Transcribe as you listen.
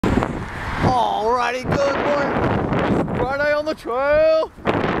Alrighty, good morning. Friday on the trail.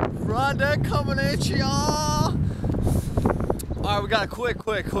 Friday coming at y'all. Alright, we got a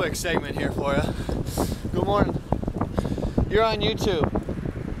quick segment here for you. Good morning. You're on YouTube.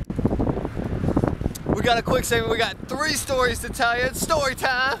 We got a quick segment. We got 3 stories to tell you. It's story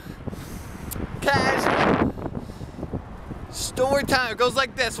time. Cash. Story time. It goes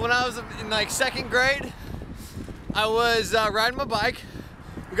like this. When I was in like 2nd grade, I was riding my bike.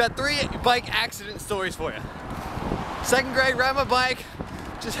 We got 3 bike accident stories for you. 2nd grade, riding my bike,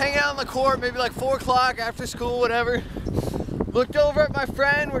 just hanging out on the court, maybe like 4 o'clock after school, whatever. Looked over at my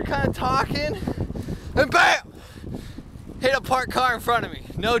friend, we're kind of talking, and BAM! Hit a parked car in front of me.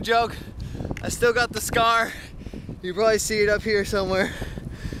 No joke. I still got the scar. You probably see it up here somewhere.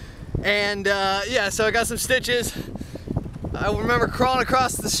 And yeah, so I got some stitches. I remember crawling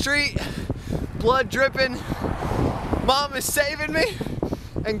across the street, blood dripping. Mom is saving me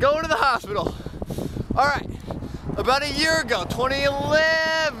and going to the hospital. All right, about a year ago,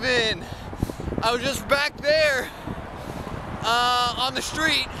 2011, I was just back there on the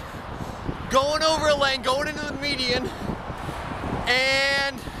street, going over a lane, going into the median,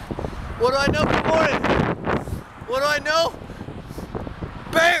 and what do I know? Good morning. What do I know?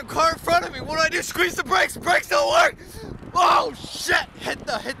 Bam, car in front of me. What do I do? Squeeze the brakes. Brakes don't work. Oh shit! Hit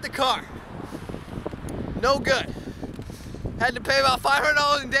the car. No good. Had to pay about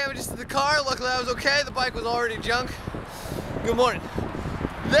 $500 in damages to the car. Luckily I was okay. The bike was already junk. Good morning.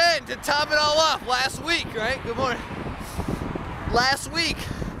 Then to top it all off, last week, right? Good morning. Last week,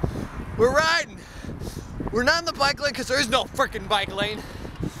 we're riding. We're not in the bike lane because there is no freaking bike lane.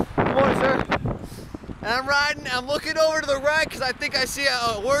 Good morning, sir. And I'm riding. I'm looking over to the right because I think I see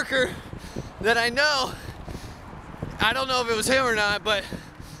a worker that I know. I don't know if it was him or not, but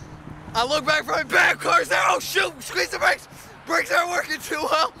I look back from my back, car's there. Oh shoot! Squeeze the brakes. Brakes aren't working too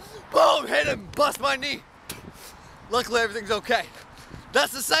well. Boom! Hit him. Bust my knee. Luckily everything's okay.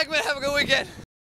 That's the segment. Have a good weekend.